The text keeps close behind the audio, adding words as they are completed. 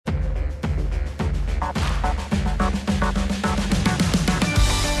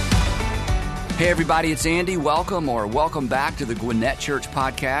Hey everybody, it's Andy. Welcome back to the Gwinnett Church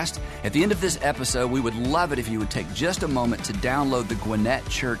Podcast. At the end of this episode, we would love it if you would take just a moment to download the Gwinnett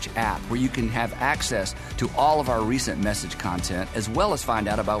Church app, where you can have access to all of our recent message content, as well as find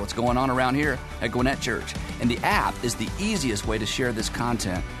out about what's going on around here at Gwinnett Church. And the app is the easiest way to share this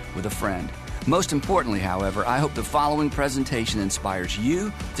content with a friend. Most importantly, however, I hope the following presentation inspires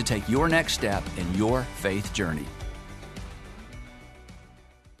you to take your next step in your faith journey.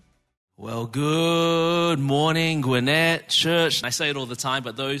 Well, good morning, Gwinnett Church. I say it all the time,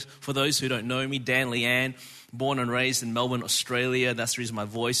 but for those who don't know me, Dan Leanne, born and raised in Melbourne, Australia. That's the reason my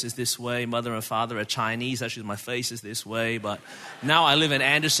voice is this way. Mother and father are Chinese. Actually, my face is this way. But now I live in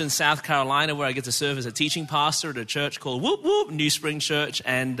Anderson, South Carolina, where I get to serve as a teaching pastor at a church called Whoop Whoop New Spring Church.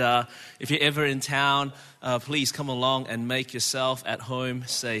 And if you're ever in town, please come along and make yourself at home.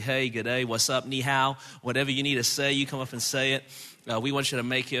 Say, hey, g'day, what's up, ni hao. Whatever you need to say, you come up and say it. We want you to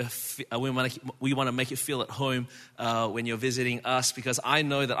make you. We want to make you feel at home when you're visiting us, because I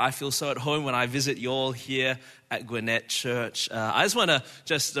know that I feel so at home when I visit you all here at Gwinnett Church. I just want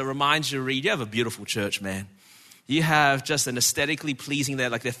to remind you, Reed, you have a beautiful church, man. You have just an aesthetically pleasing, they're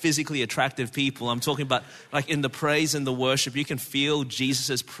physically attractive people. I'm talking about like in the praise and the worship, you can feel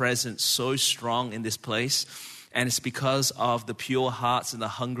Jesus' presence so strong in this place. And it's because of the pure hearts and the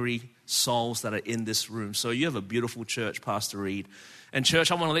hungry souls that are in this room. So you have a beautiful church, Pastor Reed. And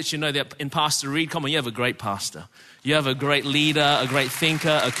church, I want to let you know that in Pastor Reed, come on, you have a great pastor. You have a great leader, a great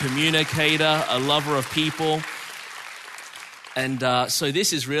thinker, a communicator, a lover of people. And so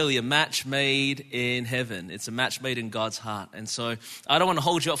this is really a match made in heaven. It's a match made in God's heart. And so I don't want to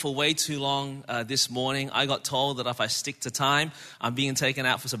hold you up for way too long this morning. I got told that if I stick to time, I'm being taken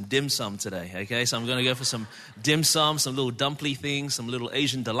out for some dim sum today. Okay, so I'm going to go for some dim sum, some little dumply things, some little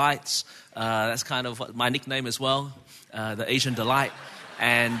Asian delights. That's kind of my nickname as well, the Asian Delight.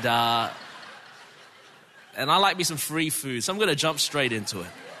 And I like me some free food, so I'm going to jump straight into it.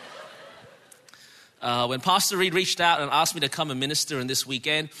 When Pastor Reed reached out and asked me to come and minister in this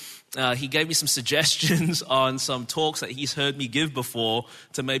weekend, he gave me some suggestions on some talks that he's heard me give before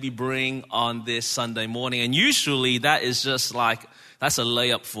to maybe bring on this Sunday morning. And usually that is just like, that's a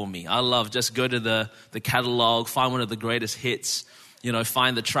layup for me. I love just go to the catalog, find one of the greatest hits,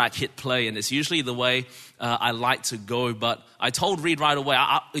 find the track, hit play. And it's usually the way I like to go. But I told Reed right away,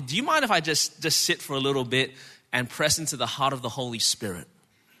 do you mind if I just sit for a little bit and press into the heart of the Holy Spirit,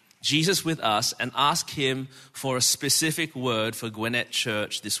 Jesus with us, and ask him for a specific word for Gwinnett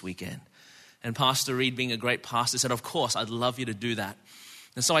Church this weekend? And Pastor Reed, being a great pastor, said, of course, I'd love you to do that.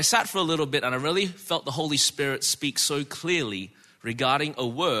 And so I sat for a little bit, and I really felt the Holy Spirit speak so clearly regarding a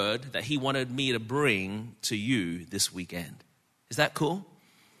word that he wanted me to bring to you this weekend. Is that cool?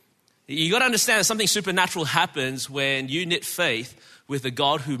 You got to understand that something supernatural happens when you knit faith with the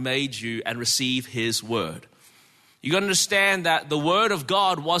God who made you and receive his word. You got to understand that the word of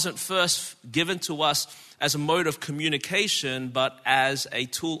God wasn't first given to us as a mode of communication, but as a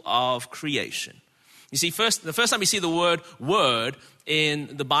tool of creation. You see, the first time you see the word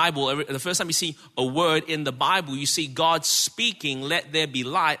in the Bible, the first time you see a word in the Bible, you see God speaking, let there be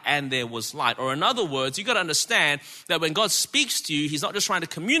light, and there was light. Or in other words, you got to understand that when God speaks to you, he's not just trying to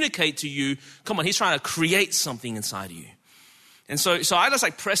communicate to you. He's trying to create something inside of you. And so I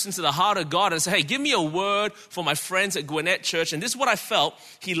just press into the heart of God and say, hey, give me a word for my friends at Gwinnett Church. And this is what I felt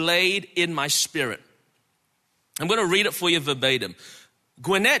he laid in my spirit. I'm going to read it for you verbatim.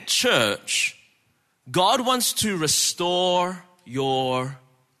 Gwinnett Church, God wants to restore your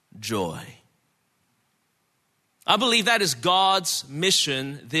joy. I believe that is God's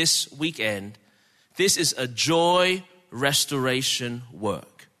mission this weekend. This is a joy restoration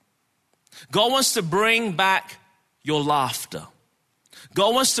work. God wants to bring back your laughter.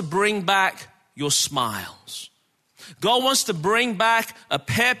 God wants to bring back your smiles. God wants to bring back a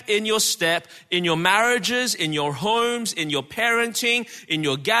pep in your step, in your marriages, in your homes, in your parenting, in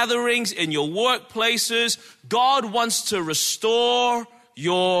your gatherings, in your workplaces. God wants to restore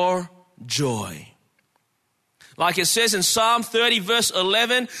your joy. Like it says in Psalm 30 verse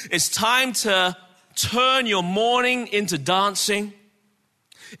 11, it's time to turn your mourning into dancing.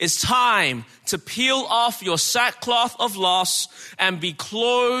 It's time to peel off your sackcloth of loss and be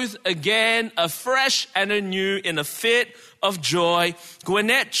clothed again afresh and anew in a fit of joy.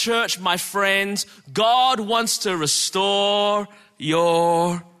 Gwinnett Church, my friends, God wants to restore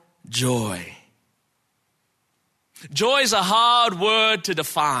your joy. Joy is a hard word to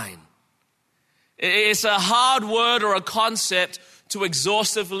define. It's a hard word or a concept to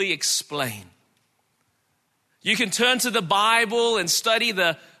exhaustively explain. You can turn to the Bible and study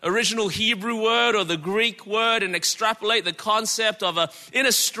the original Hebrew word or the Greek word and extrapolate the concept of an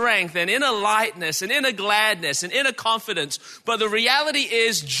inner strength and inner lightness and inner gladness and inner confidence. But the reality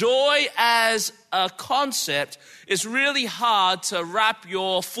is, joy as a concept is really hard to wrap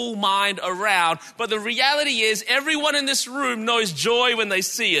your full mind around. But the reality is, everyone in this room knows joy when they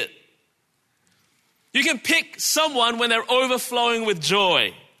see it. You can pick someone when they're overflowing with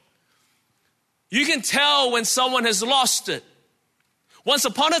joy. You can tell when someone has lost it. Once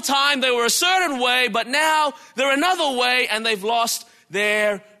upon a time, they were a certain way, but now they're another way and they've lost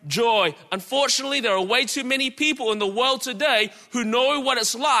their joy. Unfortunately, there are way too many people in the world today who know what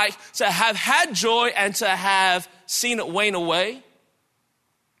it's like to have had joy and to have seen it wane away.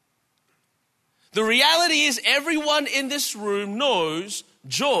 The reality is, everyone in this room knows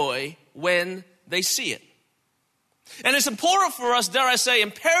joy when they see it. And it's important for us, dare I say,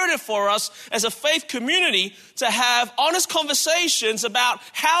 imperative for us as a faith community to have honest conversations about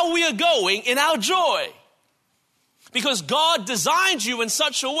how we are going in our joy. Because God designed you in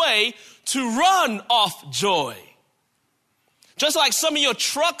such a way to run off joy. Just like some of your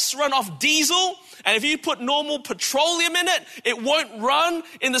trucks run off diesel, and if you put normal petroleum in it, it won't run.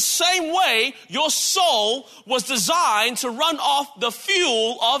 In the same way, your soul was designed to run off the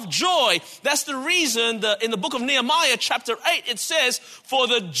fuel of joy. That's the reason in the book of Nehemiah, chapter 8, it says, "For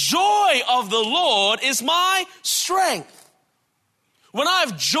the joy of the Lord is my strength." When I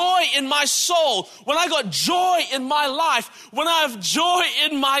have joy in my soul, when I got joy in my life, when I have joy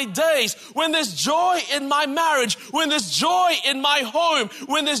in my days, when there's joy in my marriage, when there's joy in my home,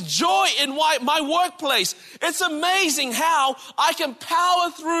 when there's joy in my workplace, it's amazing how I can power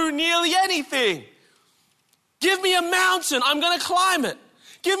through nearly anything. Give me a mountain, I'm going to climb it.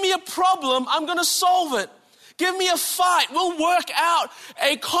 Give me a problem, I'm going to solve it. Give me a fight, we'll work out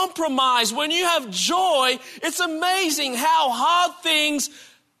a compromise. When you have joy, it's amazing how hard things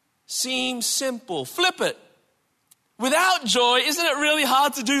seem simple. Flip it. Without joy, isn't it really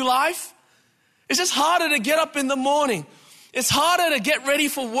hard to do life? It's just harder to get up in the morning. It's harder to get ready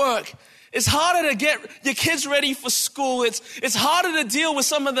for work. It's harder to get your kids ready for school. It's harder to deal with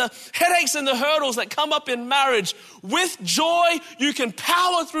some of the headaches and the hurdles that come up in marriage. With joy, you can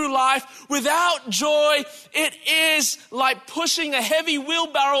power through life. Without joy, it is like pushing a heavy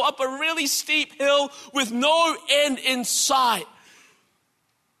wheelbarrow up a really steep hill with no end in sight.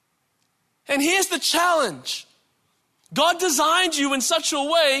 And here's the challenge. God designed you in such a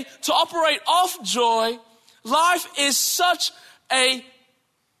way to operate off joy. Life is such a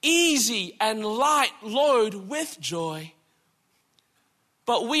easy and light load with joy.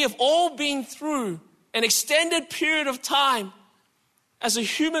 But we have all been through an extended period of time as a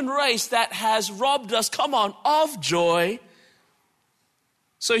human race that has robbed us, of joy.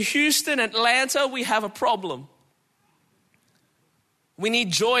 So Houston, Atlanta, we have a problem. We need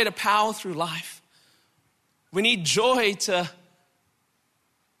joy to power through life. We need joy to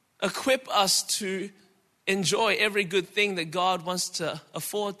equip us to enjoy every good thing that God wants to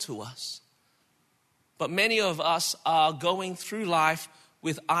afford to us. But many of us are going through life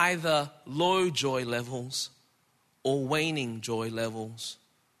with either low joy levels or waning joy levels.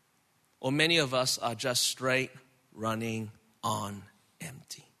 Or many of us are just straight running on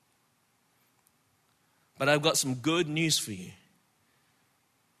empty. But I've got some good news for you.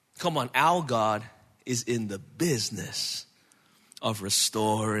 Come on, our God is in the business of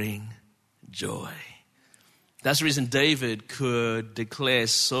restoring joy. That's the reason David could declare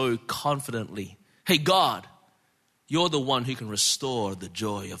so confidently, "Hey God, you're the one who can restore the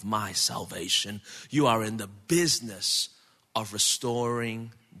joy of my salvation. You are in the business of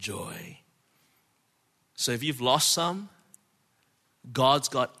restoring joy." So if you've lost some, God's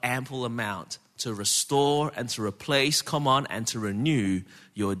got ample amount to restore and to replace, and to renew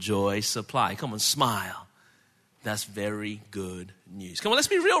your joy supply. Come on, smile. That's very good news. Come on, let's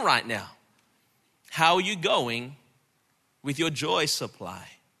be real right now. How are you going with your joy supply?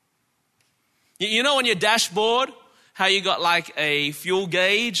 You know on your dashboard how you got like a fuel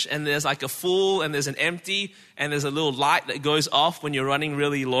gauge and there's like a full and there's an empty and there's a little light that goes off when you're running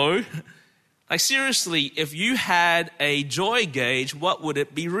really low? Like seriously, if you had a joy gauge, what would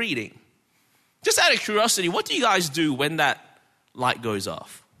it be reading? Just out of curiosity, what do you guys do when that light goes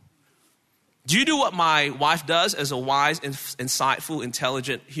off? Do you do what my wife does as a wise, insightful,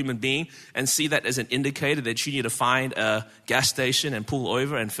 intelligent human being and see that as an indicator that you need to find a gas station and pull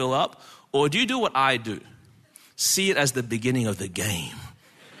over and fill up? Or do you do what I do? See it as the beginning of the game.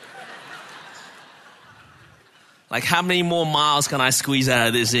 Like how many more miles can I squeeze out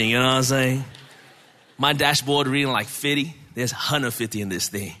of this thing? You know what I'm saying? My dashboard reading like 50. There's 150 in this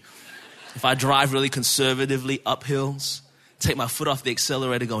thing. if I drive really conservatively up hills, take my foot off the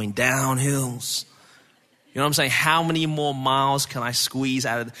accelerator going down hills, you know what I'm saying? How many more miles can I squeeze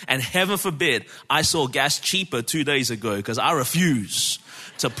out of it? And heaven forbid, I saw gas cheaper 2 days ago because I refuse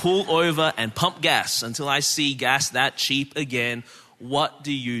to pull over and pump gas until I see gas that cheap again. What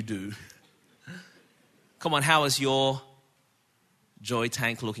do you do? Come on, how is your joy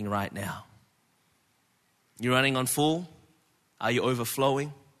tank looking right now? You running on full? Are you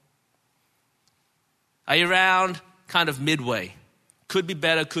overflowing? Are you around kind of midway? Could be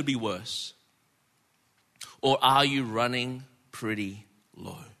better, could be worse. Or are you running pretty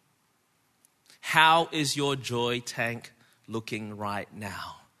low? How is your joy tank looking right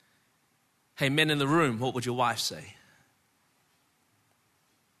now? Hey, men in the room, what would your wife say?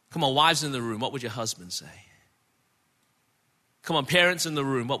 Come on, wives in the room, what would your husband say? Come on, parents in the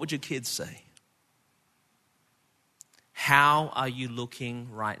room, what would your kids say? How are you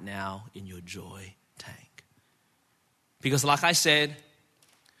looking right now in your joy tank? Because like I said,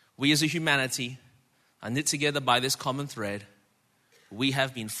 we as a humanity are knit together by this common thread. We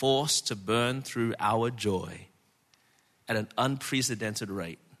have been forced to burn through our joy at an unprecedented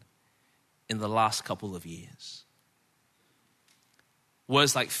rate in the last couple of years.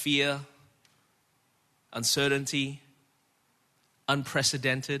 Words like fear, uncertainty,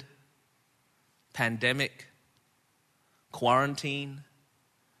 unprecedented, pandemic, quarantine.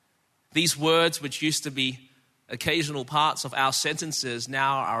 These words, which used to be occasional parts of our sentences,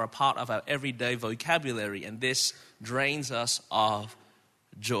 now are a part of our everyday vocabulary, and this drains us of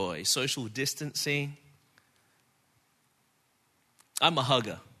joy. Social distancing. I'm a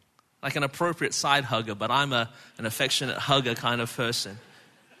hugger, like an appropriate side hugger, but I'm an affectionate hugger kind of person.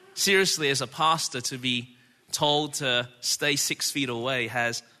 Seriously, as a pastor, to be told to stay 6 feet away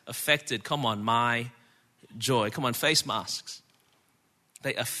has affected, come on, my joy. Come on, face masks.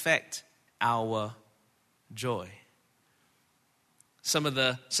 They affect our joy. Some of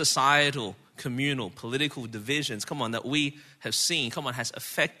the societal, communal, political divisions, come on, that we have seen, come on, has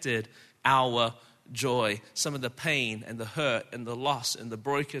affected our joy. Some of the pain and the hurt and the loss and the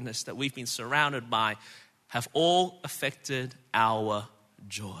brokenness that we've been surrounded by have all affected our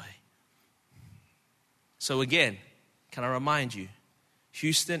joy. So again, can I remind you,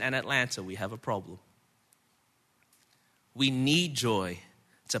 Houston and Atlanta, we have a problem. We need joy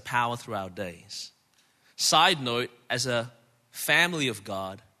to power through our days. Side note, as a family of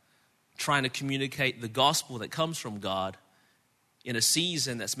God, trying to communicate the gospel that comes from God in a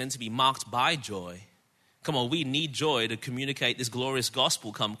season that's meant to be marked by joy. Come on, we need joy to communicate this glorious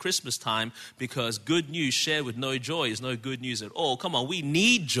gospel come Christmas time, because good news shared with no joy is no good news at all. Come on, we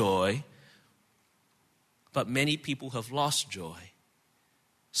need joy, but many people have lost joy.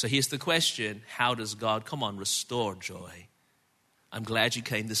 So here's the question, how does God, come on, restore joy? I'm glad you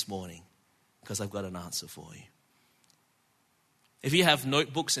came this morning, because I've got an answer for you. If you have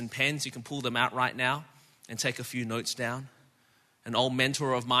notebooks and pens, you can pull them out right now and take a few notes down. An old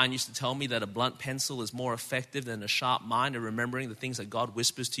mentor of mine used to tell me that a blunt pencil is more effective than a sharp mind in remembering the things that God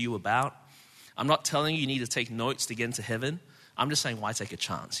whispers to you about. I'm not telling you need to take notes to get into heaven. I'm just saying, why take a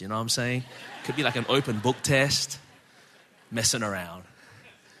chance? You know what I'm saying? Could be like an open book test, messing around.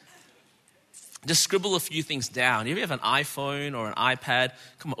 Just scribble a few things down. If you have an iPhone or an iPad,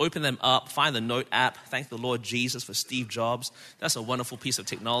 come on, open them up, find the Note app. Thank the Lord Jesus for Steve Jobs. That's a wonderful piece of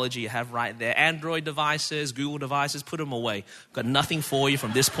technology you have right there. Android devices, Google devices, put them away. Got nothing for you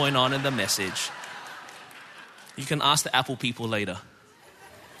from this point on in the message. You can ask the Apple people later.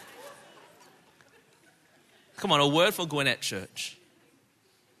 Come on, a word for Gwinnett Church.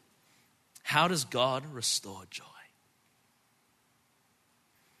 How does God restore joy?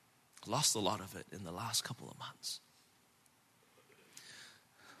 Lost a lot of it in the last couple of months.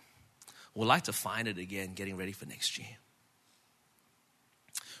 We'd like to find it again, getting ready for next year.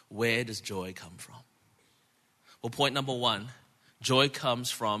 Where does joy come from? Well, point number one, joy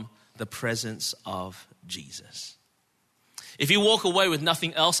comes from the presence of Jesus. If you walk away with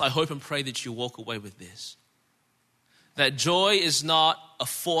nothing else, I hope and pray that you walk away with this. That joy is not a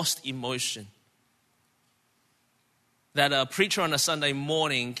forced emotion that a preacher on a Sunday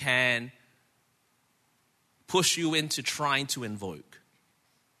morning can push you into trying to invoke.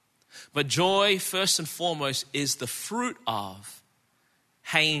 But joy, first and foremost, is the fruit of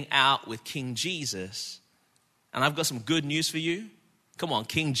hanging out with King Jesus. And I've got some good news for you. Come on,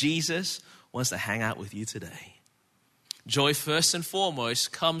 King Jesus wants to hang out with you today. Joy, first and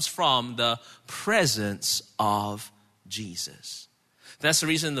foremost, comes from the presence of Jesus. That's the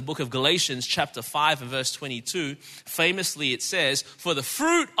reason in the book of Galatians chapter 5 and verse 22, famously it says, for the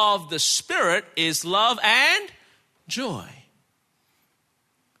fruit of the Spirit is love and joy.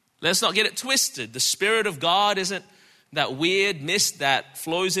 Let's not get it twisted. The Spirit of God isn't that weird mist that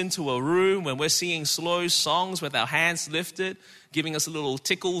flows into a room when we're singing slow songs with our hands lifted, giving us little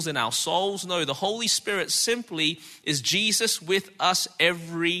tickles in our souls. No, the Holy Spirit simply is Jesus with us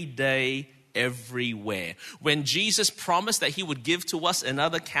every day, everywhere. When Jesus promised that he would give to us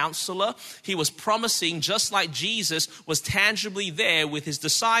another counselor, he was promising, just like Jesus was tangibly there with his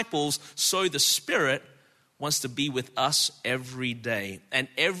disciples, so the Spirit wants to be with us every day. And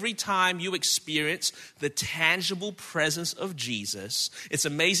every time you experience the tangible presence of Jesus, it's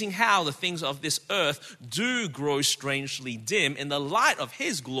amazing how the things of this earth do grow strangely dim in the light of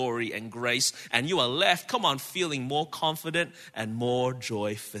his glory and grace, and you are left, come on, feeling more confident and more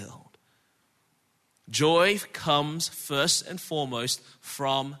joy-filled. Joy comes first and foremost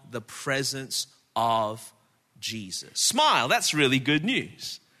from the presence of Jesus. Smile, that's really good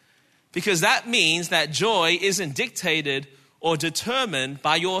news. Because that means that joy isn't dictated or determined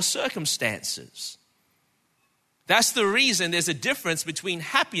by your circumstances. That's the reason there's a difference between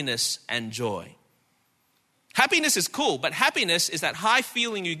happiness and joy. Happiness is cool, but happiness is that high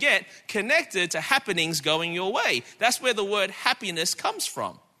feeling you get connected to happenings going your way. That's where the word happiness comes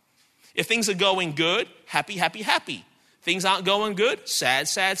from. If things are going good, happy, happy, happy. Things aren't going good, sad,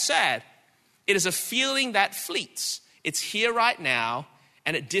 sad, sad. It is a feeling that fleets. It's here right now,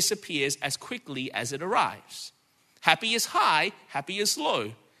 and it disappears as quickly as it arrives. Happy is high, happy is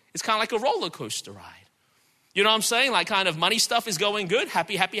low. It's kind of like a roller coaster ride. You know what I'm saying? Like kind of money stuff is going good,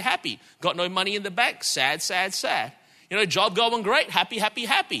 happy, happy, happy. Got no money in the bank, sad, sad, sad. You know, job going great, happy, happy,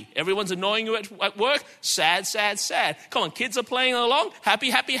 happy. Everyone's annoying you at work, sad, sad, sad. Come on, kids are playing along, happy,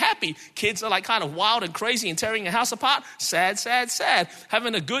 happy, happy. Kids are like kind of wild and crazy and tearing your house apart, sad, sad, sad.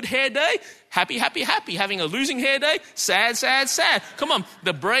 Having a good hair day, happy, happy, happy. Having a losing hair day, sad, sad, sad. Come on,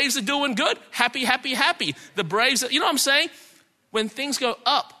 the Braves are doing good, happy, happy, happy. The Braves, you know what I'm saying? When things go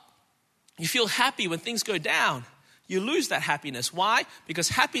up, you feel happy. When things go down, you lose that happiness. Why? Because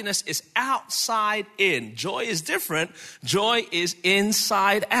happiness is outside in. Joy is different. Joy is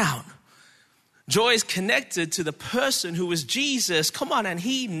inside out. Joy is connected to the person who is Jesus. Come on, and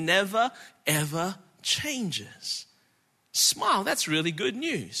he never, ever changes. Smile, that's really good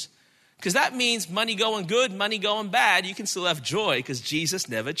news. Because that means money going good, money going bad, you can still have joy because Jesus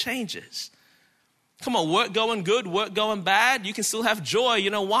never changes. Come on, work going good, work going bad, you can still have joy. You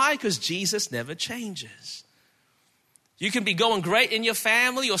know why? Because Jesus never changes. You can be going great in your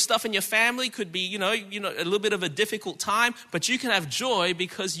family, or stuff in your family could be, you know, a little bit of a difficult time, but you can have joy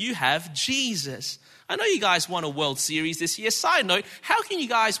because you have Jesus. I know you guys won a World Series this year. Side note, how can you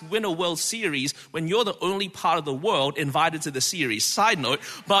guys win a World Series when you're the only part of the world invited to the series? Side note,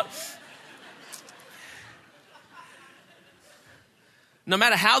 but no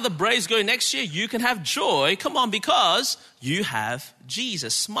matter how the Braves go next year, you can have joy. Come on, because you have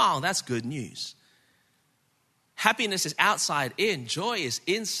Jesus. Smile, that's good news. Happiness is outside in, joy is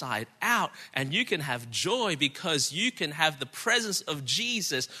inside out, and you can have joy because you can have the presence of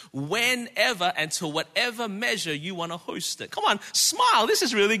Jesus whenever and to whatever measure you want to host it. Come on, smile, this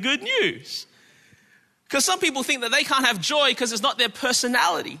is really good news. Because some people think that they can't have joy because it's not their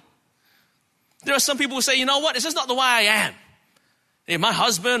personality. There are some people who say, you know what, it's just not the way I am. Yeah, my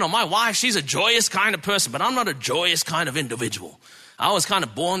husband or my wife, she's a joyous kind of person, but I'm not a joyous kind of individual. I was kind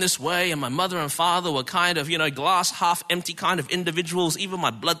of born this way, and my mother and father were kind of, glass half empty kind of individuals. Even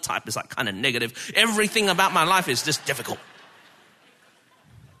my blood type is like kind of negative. Everything about my life is just difficult.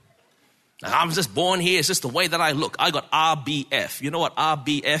 I'm just born here. It's just the way that I look. I got RBF. You know what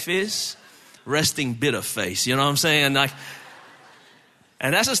RBF is? Resting bitter face. You know what I'm saying?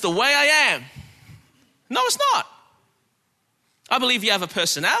 And that's just the way I am. No, it's not. I believe you have a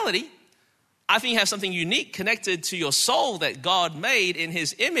personality. I think you have something unique connected to your soul that God made in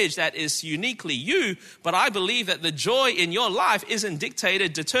his image that is uniquely you. But I believe that the joy in your life isn't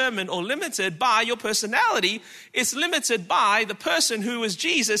dictated, determined, or limited by your personality. It's limited by the person who is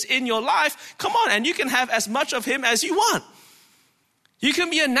Jesus in your life. Come on, and you can have as much of him as you want. You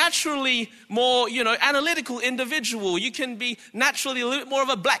can be a naturally more, analytical individual. You can be naturally a little bit more of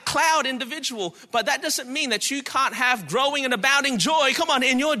a black cloud individual. But that doesn't mean that you can't have growing and abounding joy, come on,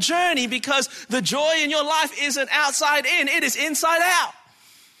 in your journey, because the joy in your life isn't outside in, it is inside out.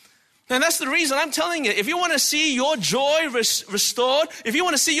 And that's the reason I'm telling you, if you want to see your joy restored, if you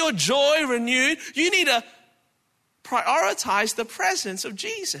want to see your joy renewed, you need to prioritize the presence of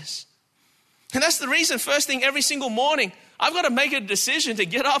Jesus. And that's the reason, first thing every single morning, I've got to make a decision to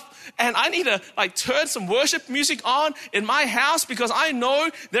get up and I need to turn some worship music on in my house because I know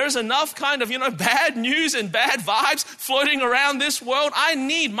there's enough kind of, bad news and bad vibes floating around this world. I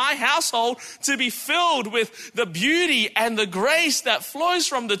need my household to be filled with the beauty and the grace that flows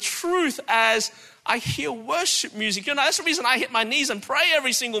from the truth as I hear worship music. That's the reason I hit my knees and pray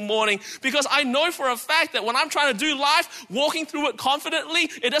every single morning, because I know for a fact that when I'm trying to do life, walking through it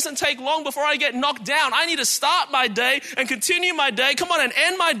confidently, it doesn't take long before I get knocked down. I need to start my day and continue my day, and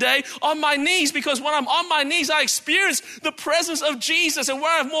end my day on my knees, because when I'm on my knees, I experience the presence of Jesus, and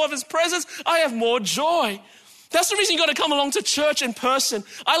where I have more of his presence, I have more joy. That's the reason you got to come along to church in person.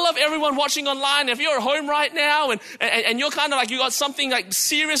 I love everyone watching online. If you're at home right now and you're kind of you got something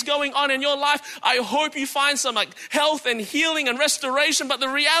serious going on in your life, I hope you find some health and healing and restoration. But the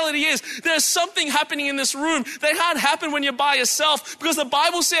reality is there's something happening in this room that can't happen when you're by yourself, because the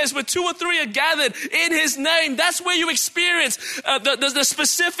Bible says where 2 or 3 are gathered in his name, that's where you experience the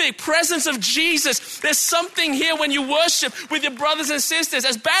specific presence of Jesus. There's something here when you worship with your brothers and sisters.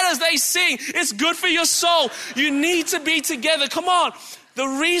 As bad as they sing, it's good for your soul. You need to be together. Come on. The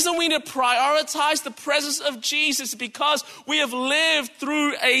reason we need to prioritize the presence of Jesus is because we have lived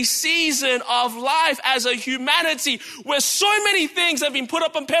through a season of life as a humanity where so many things have been put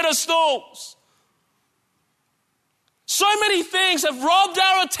up on pedestals. So many things have robbed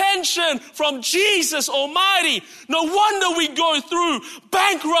our attention from Jesus Almighty. No wonder we go through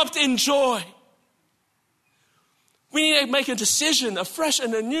bankrupt in joy. We need to make a decision afresh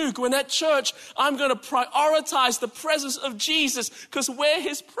and anew. Gwinnett Church, I'm going to prioritize the presence of Jesus, because where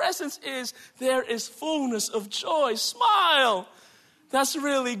his presence is, there is fullness of joy. Smile. That's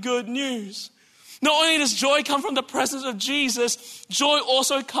really good news. Not only does joy come from the presence of Jesus, joy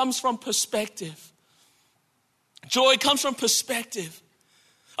also comes from perspective. Joy comes from perspective.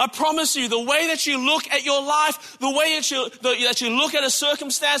 I promise you, the way that you look at your life, the way that you look at a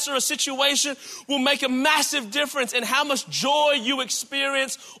circumstance or a situation will make a massive difference in how much joy you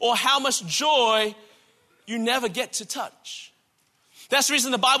experience or how much joy you never get to touch. That's the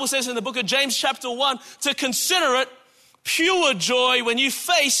reason the Bible says in the book of James chapter 1 to consider it pure joy when you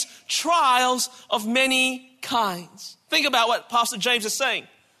face trials of many kinds. Think about what Pastor James is saying.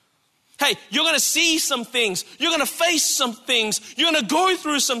 Hey, you're going to see some things. You're going to face some things. You're going to go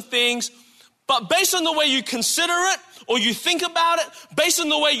through some things. But based on the way you consider it or you think about it, based on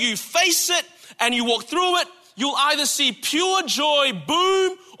the way you face it and you walk through it, you'll either see pure joy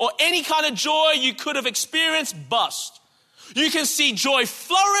boom or any kind of joy you could have experienced bust. You can see joy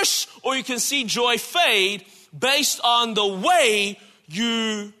flourish or you can see joy fade based on the way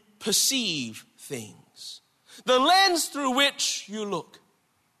you perceive things. The lens through which you look.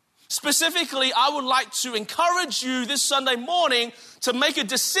 Specifically, I would like to encourage you this Sunday morning to make a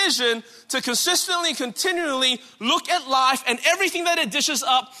decision to consistently, continually look at life and everything that it dishes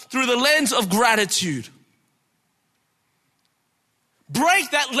up through the lens of gratitude.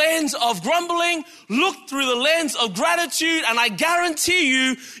 Break that lens of grumbling, look through the lens of gratitude, and I guarantee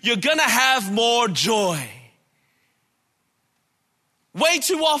you, you're going to have more joy. Way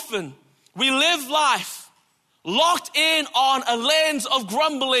too often, we live life locked in on a lens of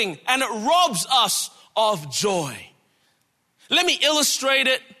grumbling, and it robs us of joy. Let me illustrate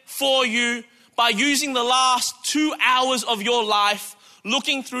it for you by using the last 2 hours of your life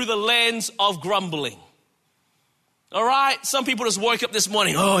looking through the lens of grumbling. All right? Some people just woke up this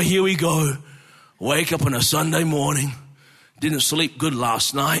morning. Oh, here we go. Wake up on a Sunday morning. Didn't sleep good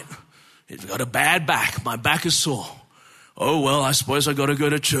last night. I've got a bad back. My back is sore. Oh, well, I suppose I got to go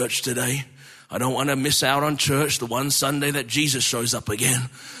to church today. I don't want to miss out on church, the one Sunday that Jesus shows up again.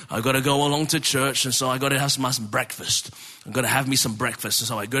 I got to go along to church, and so I got to have some breakfast. I'm going to have me some breakfast. And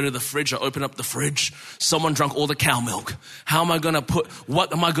so I go to the fridge, I open up the fridge. Someone drank all the cow milk. What am I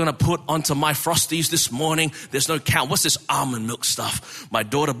going to put onto my Frosties this morning? There's no cow. What's this almond milk stuff? My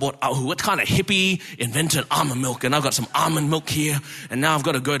daughter bought, what kind of hippie invented almond milk? And I've got some almond milk here. And now I've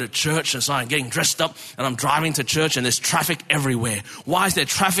got to go to church. And so I'm getting dressed up and I'm driving to church and there's traffic everywhere. Why is there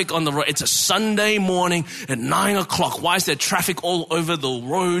traffic on the road? It's a Sunday morning at 9 o'clock. Why is there traffic all over the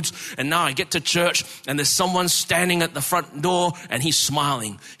roads? And now I get to church and there's someone standing at the front door and he's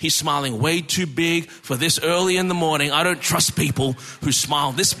smiling. He's smiling way too big for this early in the morning. I don't trust people who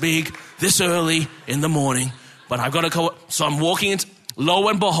smile this big, this early in the morning. But I've got to go. So I'm walking into, lo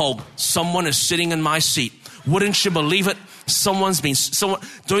and behold, someone is sitting in my seat. Wouldn't you believe it?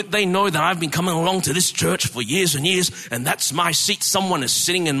 don't they know that I've been coming along to this church for years and years, and that's my seat. Someone is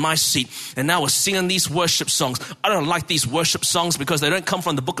sitting in my seat, and now we're singing these worship songs. I don't like these worship songs because they don't come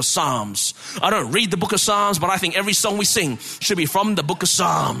from the book of Psalms. I don't read the book of Psalms, but I think every song we sing should be from the book of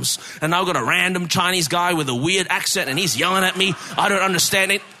Psalms. And now I've got a random Chinese guy with a weird accent, and he's yelling at me. I don't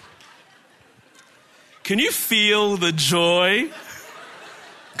understand it. Can you feel the joy?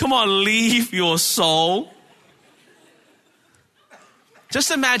 Come on, leave your soul.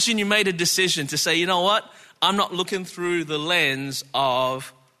 Just imagine you made a decision to say, you know what? I'm not looking through the lens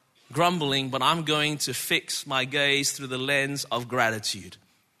of grumbling, but I'm going to fix my gaze through the lens of gratitude.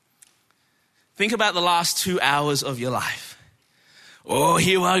 Think about the last 2 hours of your life. Oh,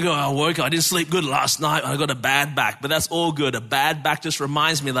 here I go. I didn't sleep good last night. I got a bad back, but that's all good. A bad back just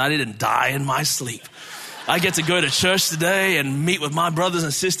reminds me that I didn't die in my sleep. I get to go to church today and meet with my brothers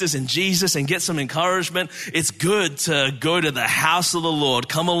and sisters in Jesus and get some encouragement. It's good to go to the house of the Lord.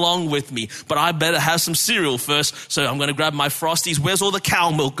 Come along with me. But I better have some cereal first. So I'm going to grab my Frosties. Where's all the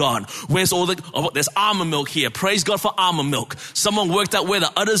cow milk gone? There's almond milk here. Praise God for almond milk. Someone worked out where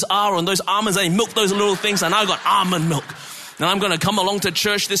the udders are on those almonds. They milk those little things, and I got almond milk. And I'm going to come along to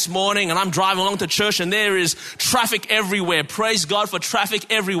church this morning, and I'm driving along to church, and there is traffic everywhere. Praise God for traffic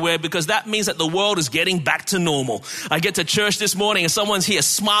everywhere, because that means that the world is getting back to normal. I get to church this morning and someone's here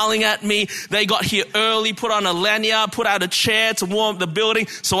smiling at me. They got here early, put on a lanyard, put out a chair to warm up the building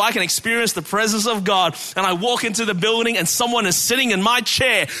so I can experience the presence of God. And I walk into the building and someone is sitting in my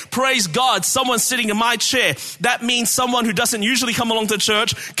chair. Praise God, someone's sitting in my chair. That means someone who doesn't usually come along to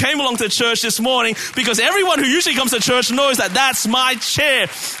church came along to church this morning, because everyone who usually comes to church knows that that's my chair.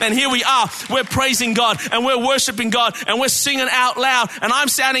 And here we are. We're praising God and we're worshiping God and we're singing out loud, and I'm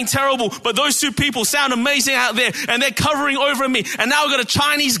sounding terrible, but those two people sound amazing out there, and they're covering over me. And now we've got a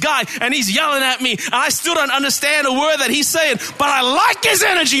Chinese guy and he's yelling at me, and I still don't understand a word that he's saying, but I like his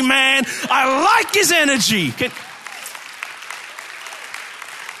energy, man. I like his energy.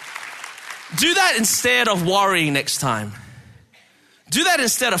 Do that instead of worrying next time. Do that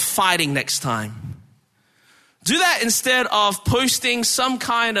instead of fighting next time. Do that instead of posting some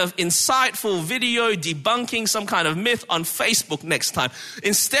kind of insightful video debunking some kind of myth on Facebook next time.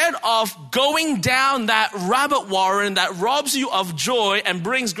 Instead of going down that rabbit warren that robs you of joy and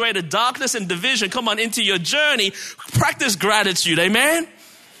brings greater darkness and division, come on, into your journey, practice gratitude, amen?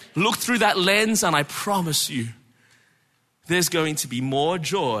 Look through that lens, and I promise you, there's going to be more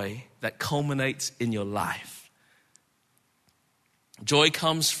joy that culminates in your life. Joy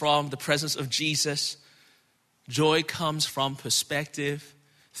comes from the presence of Jesus. Joy comes from perspective.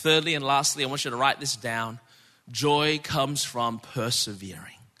 Thirdly and lastly, I want you to write this down. Joy comes from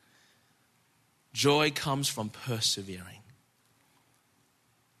persevering. Joy comes from persevering.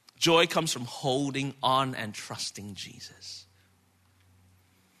 Joy comes from holding on and trusting Jesus.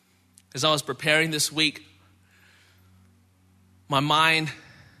 As I was preparing this week, my mind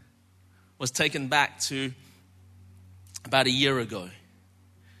was taken back to about a year ago,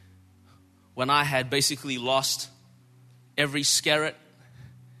 when I had basically lost every skerrit,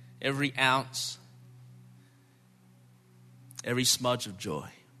 every ounce, every smudge of joy.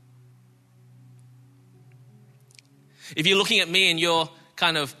 If you're looking at me and you're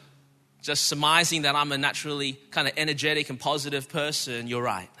kind of just surmising that I'm a naturally kind of energetic and positive person, you're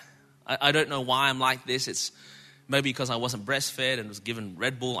right. I don't know why I'm like this. It's maybe because I wasn't breastfed and was given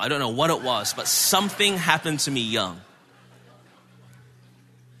Red Bull. I don't know what it was, but something happened to me young.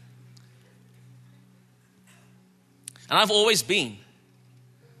 And I've always been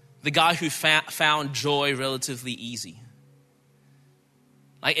the guy who found joy relatively easy.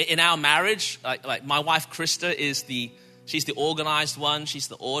 Like in our marriage, like my wife Krista she's the organized one, she's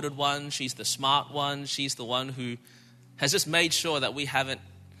the ordered one, she's the smart one, she's the one who has just made sure that we haven't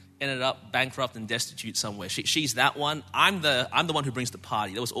ended up bankrupt and destitute somewhere. She's that one. I'm the one who brings the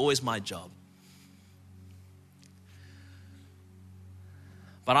party. That was always my job.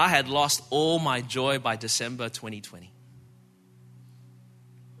 But I had lost all my joy by December 2020.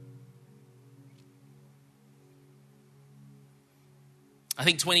 I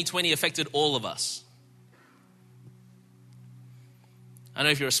think 2020 affected all of us. I don't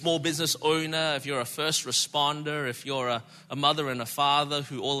know if you're a small business owner, if you're a first responder, if you're a mother and a father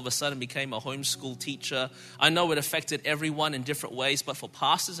who all of a sudden became a homeschool teacher. I know it affected everyone in different ways, but for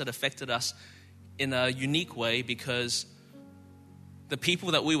pastors it affected us in a unique way, because the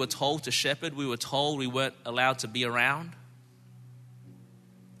people that we were told to shepherd, we were told we weren't allowed to be around.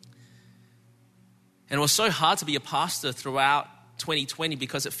 And it was so hard to be a pastor throughout 2020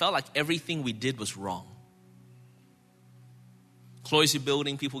 because it felt like everything we did was wrong. Close your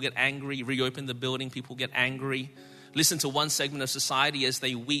building, people get angry. Reopen the building, people get angry. listen to one segment of society as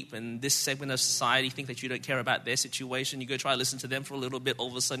they weep, and this segment of society think that you don't care about their situation. You go try to listen to them for a little bit, all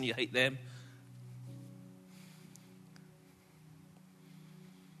of a sudden you hate them.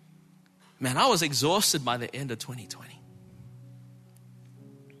 Man, I was exhausted by the end of 2020.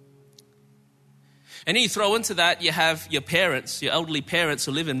 And then you throw into that, you have your parents, your elderly parents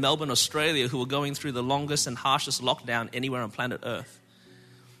who live in Melbourne, Australia, who are going through the longest and harshest lockdown anywhere on planet Earth.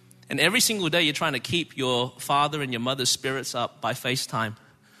 And every single day you're trying to keep your father and your mother's spirits up by FaceTime.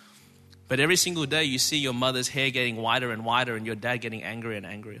 But every single day you see your mother's hair getting whiter and whiter and your dad getting angrier and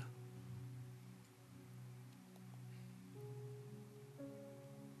angrier.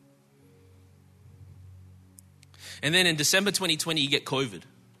 And then in December 2020, you get COVID.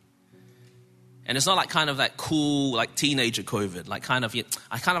 And it's not like kind of that cool, like teenager COVID. Like I kind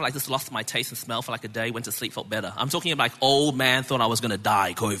of like just lost my taste and smell for like a day, went to sleep, felt better. I'm talking about like old man thought I was going to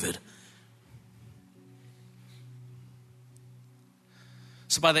die COVID.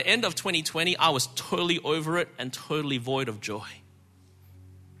 So by the end of 2020, I was totally over it and totally void of joy.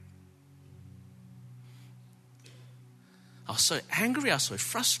 I was so angry, I was so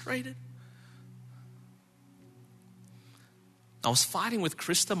frustrated. I was fighting with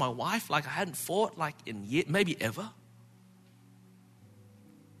Krista, my wife, like I hadn't fought like in years, maybe ever.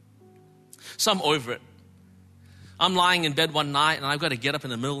 So I'm over it. I'm lying in bed one night and I've got to get up in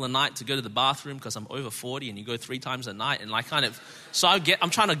the middle of the night to go to the bathroom because I'm over 40 and you go 3 times a night. And I'm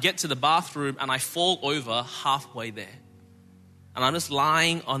trying to get to the bathroom and I fall over halfway there. And I'm just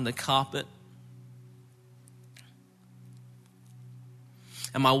lying on the carpet.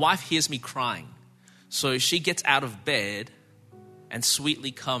 And my wife hears me crying. So she gets out of bed and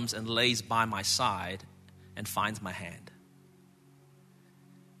sweetly comes and lays by my side and finds my hand.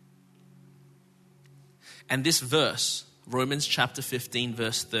 And this verse, Romans chapter 15,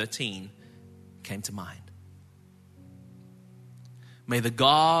 verse 13, came to mind. May the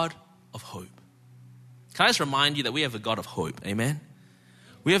God of hope. Can I just remind you that we have a God of hope, amen?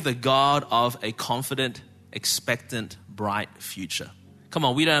 We have the God of a confident, expectant, bright future. Come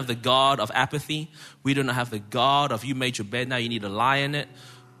on, we don't have the God of apathy. We don't have the God of you made your bed, now you need to lie in it.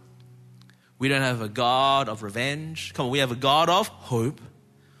 We don't have a God of revenge. Come on, we have a God of hope.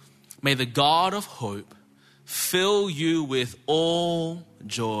 May the God of hope fill you with all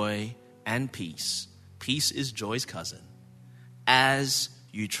joy and peace. Peace is joy's cousin. As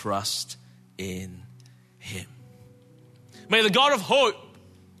you trust in Him. May the God of hope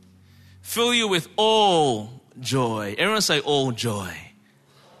fill you with all joy. Everyone say all joy.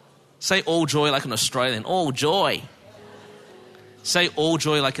 Say all joy like an Australian. All joy. Say all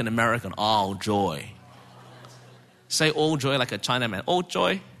joy like an American. All joy. Say all joy like a Chinaman. All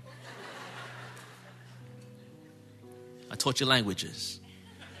joy. I taught you languages.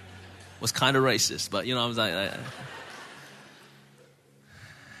 Was kind of racist, but you know, I was like...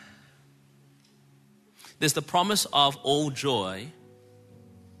 There's the promise of all joy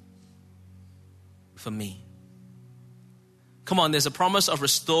for me. Come on, there's a promise of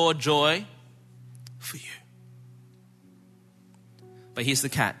restored joy for you. But here's the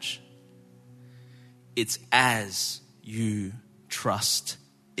catch. It's as you trust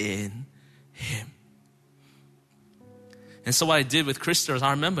in Him. And so what I did with Krista is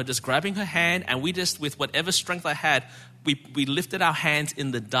I remember just grabbing her hand and we just, with whatever strength I had, we lifted our hands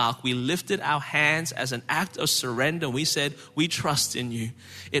in the dark. We lifted our hands as an act of surrender. We said, we trust in you.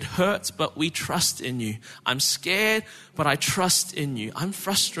 It hurts, but we trust in you. I'm scared, but I trust in you. I'm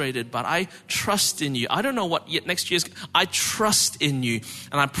frustrated, but I trust in you. I don't know what yet next year's. I trust in you.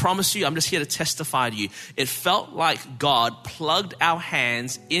 And I promise you, I'm just here to testify to you. It felt like God plugged our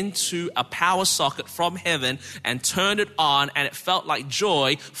hands into a power socket from heaven and turned it on. And it felt like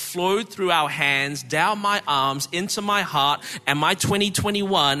joy flowed through our hands, down my arms, into my heart, and my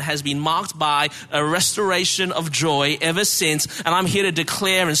 2021 has been marked by a restoration of joy ever since. And I'm here to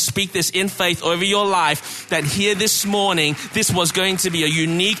declare and speak this in faith over your life that here this morning, this was going to be a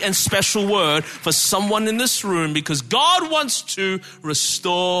unique and special word for someone in this room because God wants to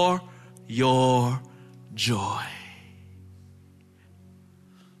restore your joy.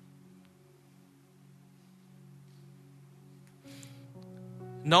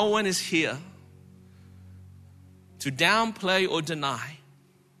 No one is here to downplay or deny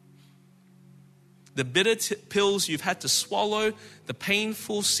the bitter pills you've had to swallow, the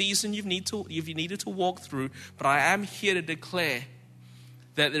painful season you've needed to walk through. But I am here to declare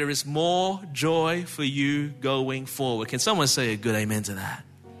that there is more joy for you going forward. Can someone say a good amen to that?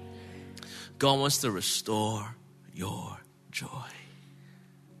 God wants to restore your joy.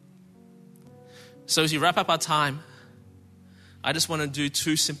 So as you wrap up our time, I just want to do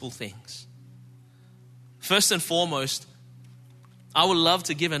 2 simple things. First and foremost, I would love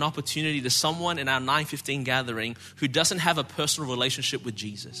to give an opportunity to someone in our 9:15 gathering who doesn't have a personal relationship with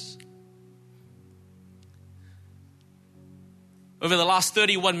Jesus. Over the last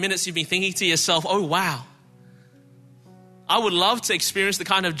 31 minutes, you've been thinking to yourself, oh wow, I would love to experience the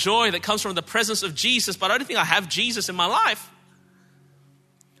kind of joy that comes from the presence of Jesus, but I don't think I have Jesus in my life.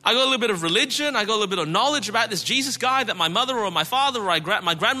 I got a little bit of religion, I got a little bit of knowledge about this Jesus guy that my mother or my father or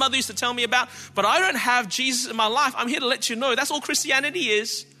my grandmother used to tell me about, but I don't have Jesus in my life. I'm here to let you know that's all Christianity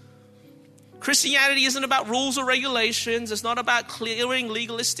is. Christianity isn't about rules or regulations. It's not about clearing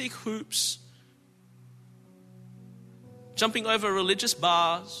legalistic hoops, jumping over religious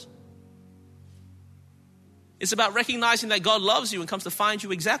bars. It's about recognizing that God loves you and comes to find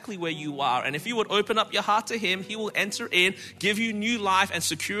you exactly where you are. And if you would open up your heart to Him, He will enter in, give you new life and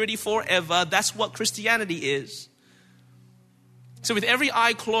security forever. That's what Christianity is. So with every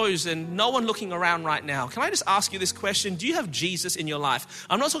eye closed and no one looking around right now, can I just ask you this question? Do you have Jesus in your life?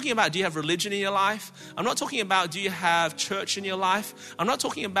 I'm not talking about do you have religion in your life? I'm not talking about do you have church in your life? I'm not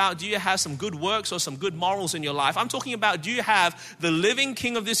talking about do you have some good works or some good morals in your life? I'm talking about do you have the living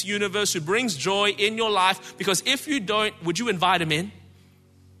King of this universe who brings joy in your life? Because if you don't, would you invite Him in?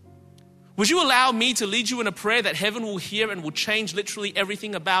 Would you allow me to lead you in a prayer that heaven will hear and will change literally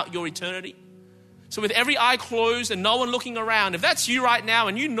everything about your eternity? So with every eye closed and no one looking around, if that's you right now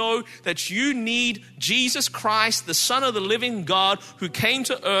and you know that you need Jesus Christ, the Son of the living God, who came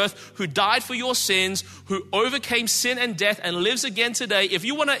to earth, who died for your sins, who overcame sin and death and lives again today, if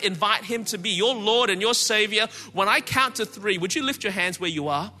you want to invite Him to be your Lord and your Savior, when I count to 3, would you lift your hands where you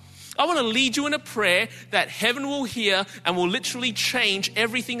are? I want to lead you in a prayer that heaven will hear and will literally change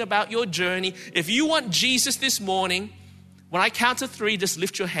everything about your journey. If you want Jesus this morning, when I count to 3, just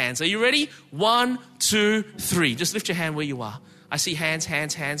lift your hands. Are you ready? 1, 2, 3. Just lift your hand where you are. I see hands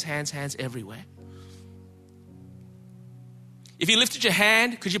everywhere. If you lifted your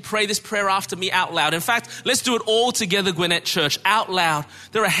hand, could you pray this prayer after me out loud? In fact, let's do it all together, Gwinnett Church, out loud.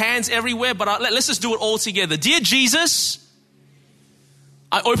 There are hands everywhere, but let's just do it all together. Dear Jesus,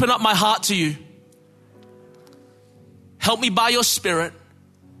 I open up my heart to you. Help me by your Spirit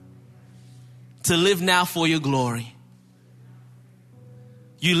to live now for your glory.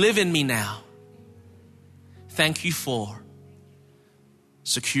 You live in me now. Thank you for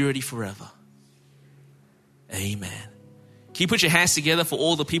security forever. Amen. Can you put your hands together for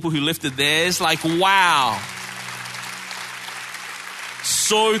all the people who lifted theirs? Like, wow.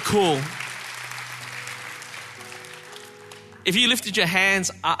 So cool. If you lifted your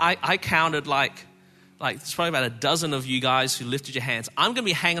hands, I counted like there's probably about a dozen of you guys who lifted your hands. I'm going to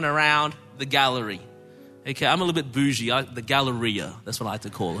be hanging around the gallery. Okay, I'm a little bit bougie, the Galleria, that's what I like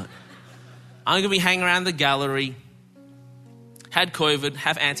to call it. I'm going to be hanging around the gallery, had COVID,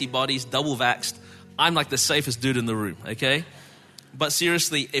 have antibodies, double vaxxed. I'm like the safest dude in the room, okay? But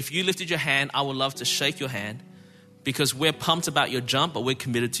seriously, if you lifted your hand, I would love to shake your hand because we're pumped about your jump, but we're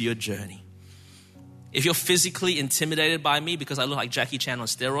committed to your journey. If you're physically intimidated by me because I look like Jackie Chan on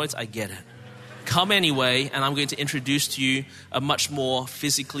steroids, I get it. Come anyway, and I'm going to introduce to you a much more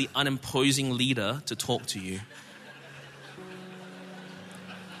physically unimposing leader to talk to you.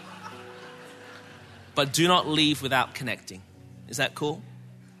 But do not leave without connecting. Is that cool?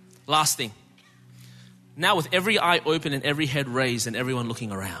 Last thing. Now with every eye open and every head raised and everyone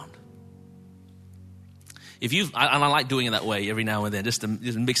looking around. I like doing it that way every now and then, just to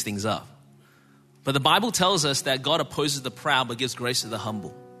mix things up. But the Bible tells us that God opposes the proud but gives grace to the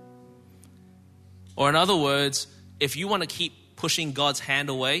humble. Or in other words, if you want to keep pushing God's hand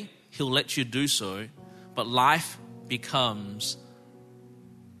away, He'll let you do so, but life becomes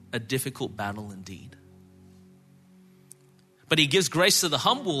a difficult battle indeed. But He gives grace to the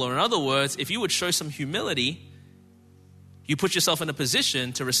humble, or in other words, if you would show some humility, you put yourself in a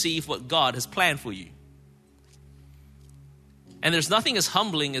position to receive what God has planned for you. And there's nothing as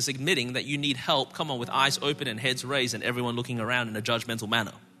humbling as admitting that you need help, come on, with eyes open and heads raised and everyone looking around in a judgmental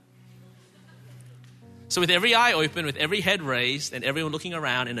manner. So with every eye open, with every head raised, and everyone looking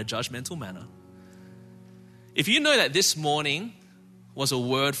around in a judgmental manner, if you know that this morning was a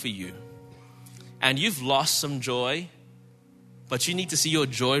word for you, and you've lost some joy, but you need to see your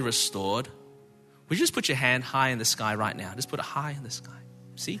joy restored, would you just put your hand high in the sky right now? Just put it high in the sky.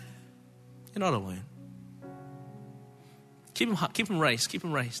 See? You're not alone. Keep them raised. Keep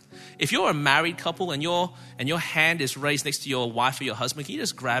them raised. If you're a married couple and your hand is raised next to your wife or your husband, can you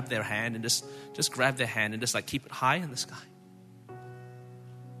just grab their hand and just grab their hand and just like keep it high in the sky?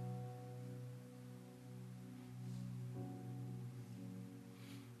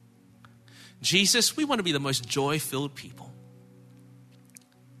 Jesus, we want to be the most joy-filled people.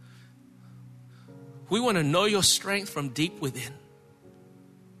 We want to know your strength from deep within.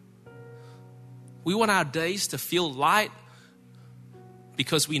 We want our days to feel light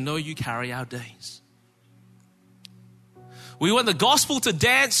because we know you carry our days. We want the gospel to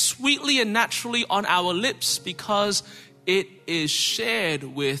dance sweetly and naturally on our lips because it is shared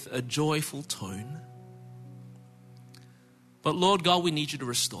with a joyful tone. But Lord God, we need you to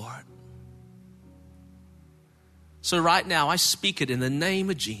restore it. So right now, I speak it in the name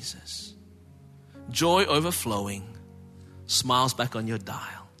of Jesus. Joy overflowing, smiles back on your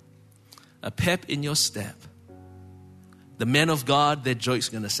dial, a pep in your step. The men of God, their jokes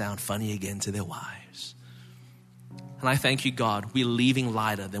are going to sound funny again to their wives. And I thank you, God, we're leaving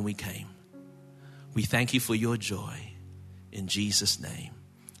lighter than we came. We thank you for your joy in Jesus' name.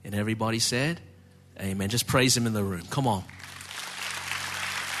 And everybody said, amen. Just praise him in the room. Come on.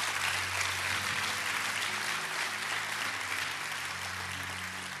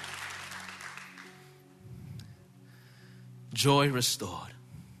 Joy restored.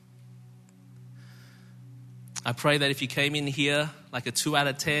 I pray that if you came in here like a 2 out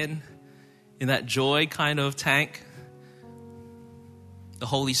of 10 in that joy kind of tank, the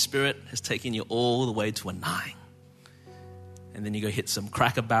Holy Spirit has taken you all the way to a 9. And then you go hit some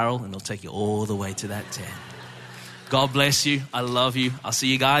Cracker Barrel and it'll take you all the way to that 10. God bless you. I love you. I'll see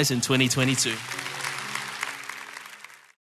you guys in 2022.